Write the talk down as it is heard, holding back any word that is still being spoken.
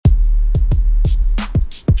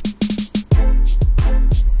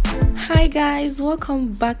Guys,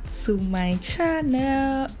 welcome back to my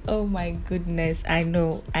channel. Oh my goodness, I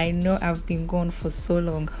know I've been gone for so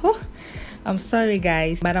long. I'm sorry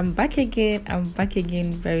guys, but I'm back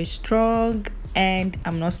again. Very strong, and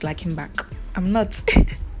I'm not slacking back. I'm not.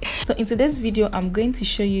 So in today's video, I'm going to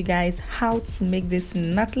show you guys how to make this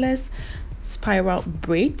knotless spiral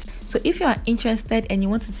braids. So if you are interested and you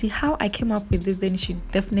want to see how I came up with this, then you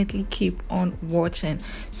should definitely keep on watching.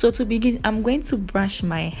 So to begin, I'm going to brush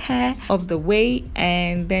my hair off the way,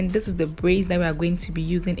 and then this is the braids that we are going to be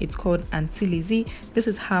using. It's called Auntie Lizzie. This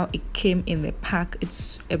is how it came in the pack.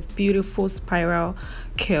 It's a beautiful spiral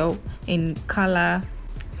curl in color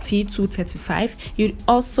T235. You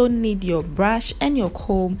also need your brush and your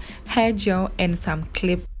comb, hair gel, and some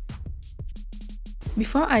clip.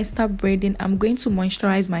 Before I start braiding, I'm going to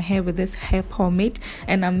moisturize my hair with this hair pomade,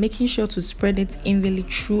 and I'm making sure to spread it evenly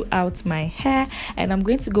throughout my hair, and I'm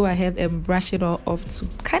going to go ahead and brush it all off to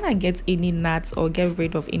kind of get any knots or get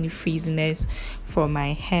rid of any frizziness from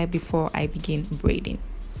my hair before I begin braiding.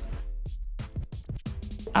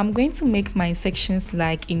 I'm going to make my sections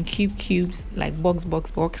like in cubes, like box,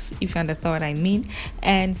 if you understand what I mean.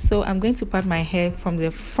 And so I'm going to part my hair from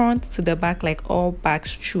the front to the back, like all back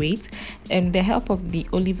straight. And with the help of the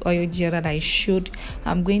olive oil gel that I showed,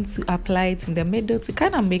 I'm going to apply it in the middle to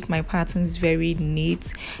kind of make my patterns very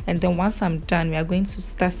neat. And then once I'm done, we are going to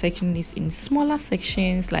start sectioning this in smaller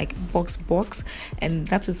sections like box, and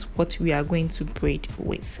that is what we are going to braid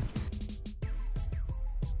with.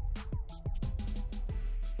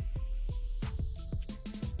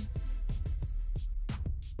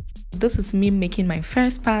 This is me making my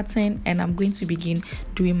first pattern, and I'm going to begin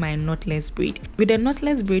doing my knotless braid. With the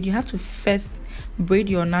knotless braid, you have to first braid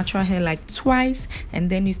your natural hair like twice, and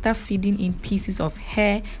then you start feeding in pieces of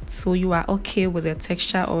hair so you are okay with the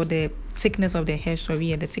texture or the thickness of the hair.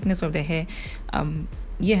 The thickness of the hair. Then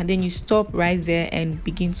you stop right there and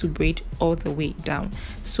begin to braid all the way down.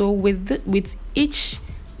 So with each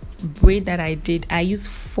braid that I did, I used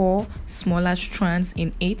 4 smaller strands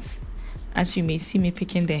in 8. As you may see me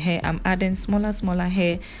picking the hair, I'm adding smaller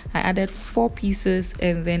hair. I added 4 pieces,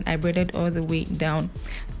 and then I braided all the way down.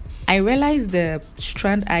 I realized the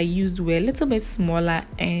strand I used were a little bit smaller,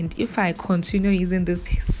 and if I continue using this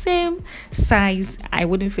same size, I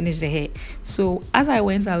wouldn't finish the hair. So as I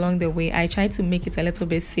went along the way, I tried to make it a little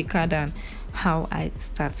bit thicker than how I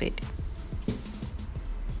started.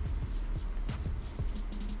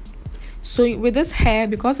 So with this hair,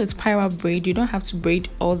 because it's spiral braid, you don't have to braid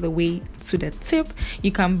all the way to the tip. You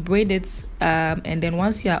can braid it and then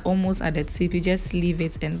once you are almost at the tip, you just leave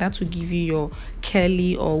it, and that will give you your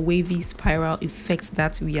curly or wavy spiral effect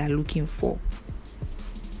that we are looking for.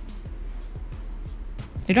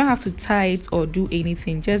 You don't have to tie it or do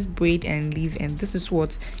anything, just braid and leave, and this is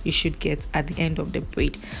what you should get at the end of the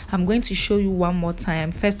braid. I'm going to show you one more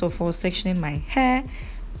time. First of all, sectioning my hair,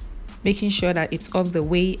 making sure that it's off the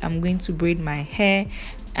way. I'm going to braid my hair,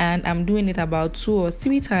 and I'm doing it about 2 or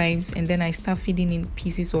 3 times, and then I start feeding in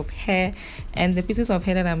pieces of hair. And the pieces of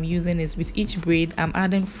hair that I'm using is, with each braid I'm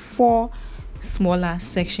adding 4 smaller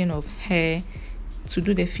section of hair to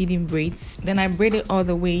do the feeding braids. Then I braid it all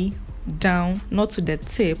the way down, not to the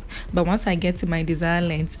tip, but once I get to my desired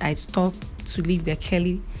length, I stop to leave the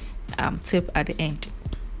curly tip at the end,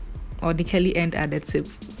 or the curly end at the tip,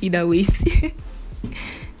 either way.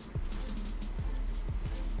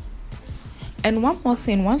 And one more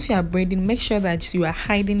thing, once you are braiding, make sure that you are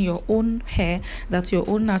hiding your own hair, that's your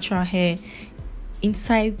own natural hair,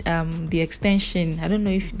 inside the extension. I don't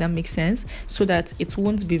know if that makes sense, so that it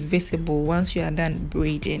won't be visible once you are done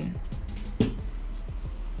braiding.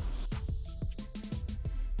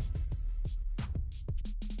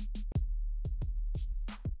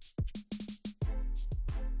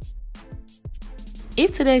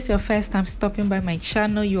 If today is your first time stopping by my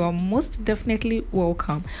channel, you are most definitely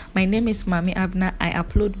welcome. My name is Maame Abena. I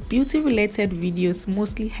upload beauty related videos,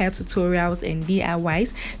 mostly hair tutorials and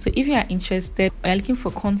DIYs. So if you are interested or looking for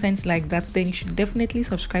content like that, then you should definitely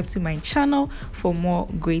subscribe to my channel for more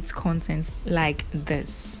great content like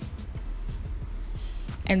this.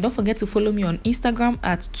 And don't forget to follow me on Instagram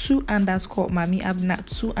at 2_Maame Abena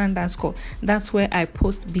 2_. That's where I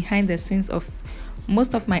post behind the scenes of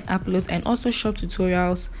most of my uploads, and also short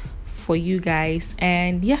tutorials for you guys.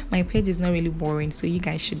 And yeah, my page is not really boring, so you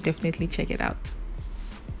guys should definitely check it out.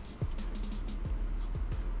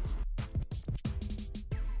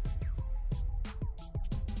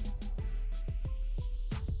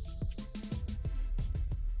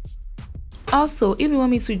 Also, if you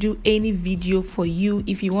want me to do any video for you,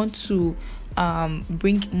 if you want to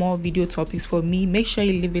bring more video topics for me, make sure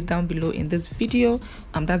you leave it down below in this video.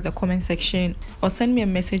 That's the comment section, or send me a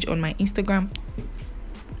message on my Instagram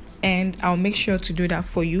and I'll make sure to do that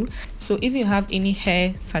for you. So if you have any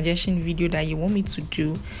hair suggestion video that you want me to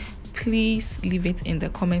do, please leave it in the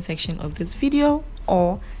comment section of this video,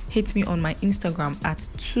 or hit me on my Instagram at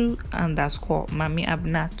 2_ Maame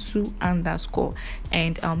Abena 2_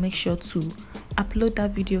 and I'll make sure to upload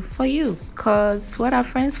that video for you, because what are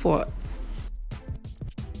friends for?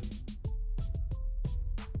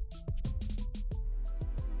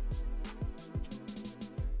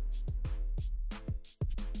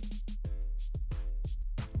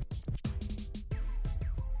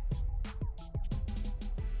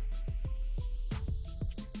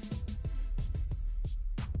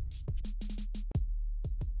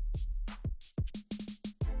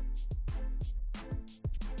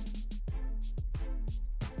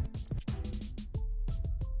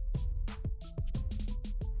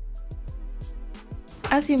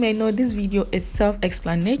 As you may know, this video is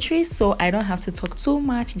self-explanatory, so I don't have to talk too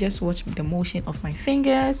much. Just watch the motion of my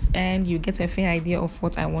fingers and you get a fair idea of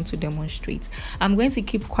what I want to demonstrate. I'm going to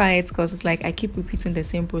keep quiet because it's like I keep repeating the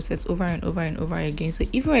same process over and over and over again. So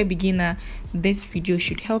if you're a beginner, this video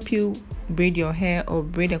should help you braid your hair, or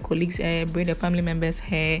braid a colleague's hair, braid a family member's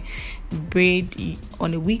hair, braid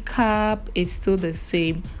on a wig cap. It's still the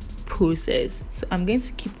same process. So I'm going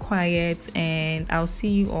to keep quiet and I'll see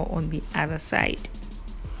you all on the other side.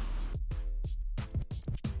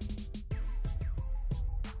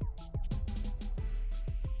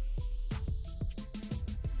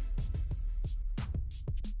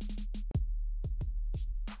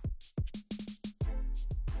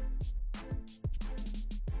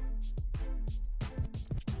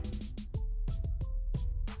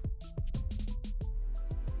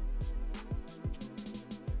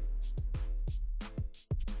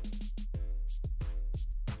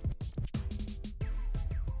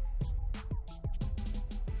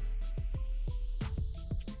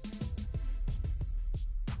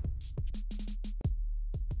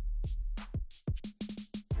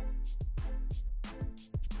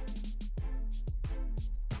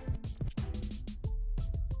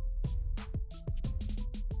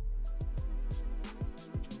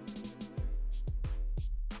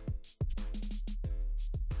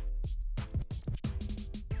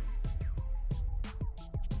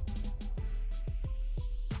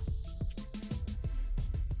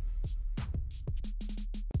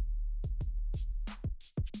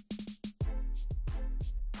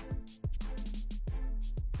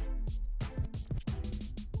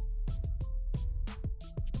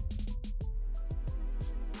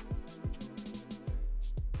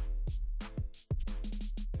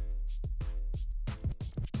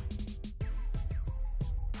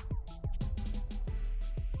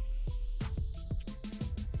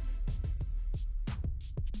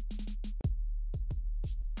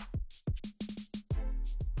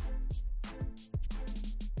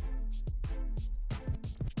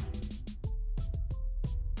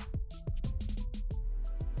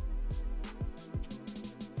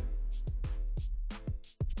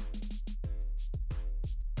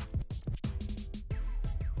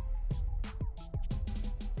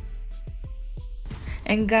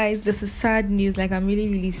 And guys, this is sad news. Like, I'm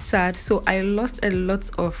really sad. So I lost a lot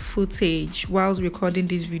of footage whilst recording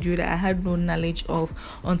this video that I had no knowledge of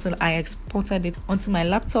until I exported it onto my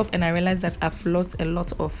laptop, and I realized that I've lost a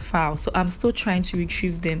lot of files. So I'm still trying to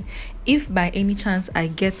retrieve them. If by any chance I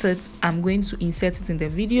get it, I'm going to insert it in the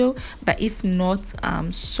video, but if not,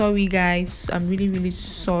 sorry guys, I'm really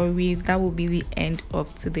sorry. That will be the end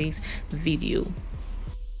of today's video.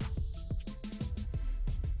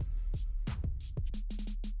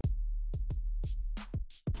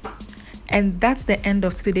 And that's the end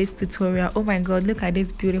of today's tutorial. Oh my god, look at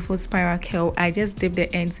this beautiful spiral curl. I just dipped the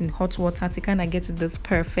ends in hot water to kind of get it this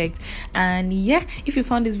perfect. And yeah, if you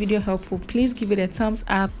found this video helpful, please give it a thumbs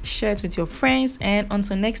up, share it with your friends, and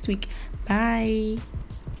until next week, bye.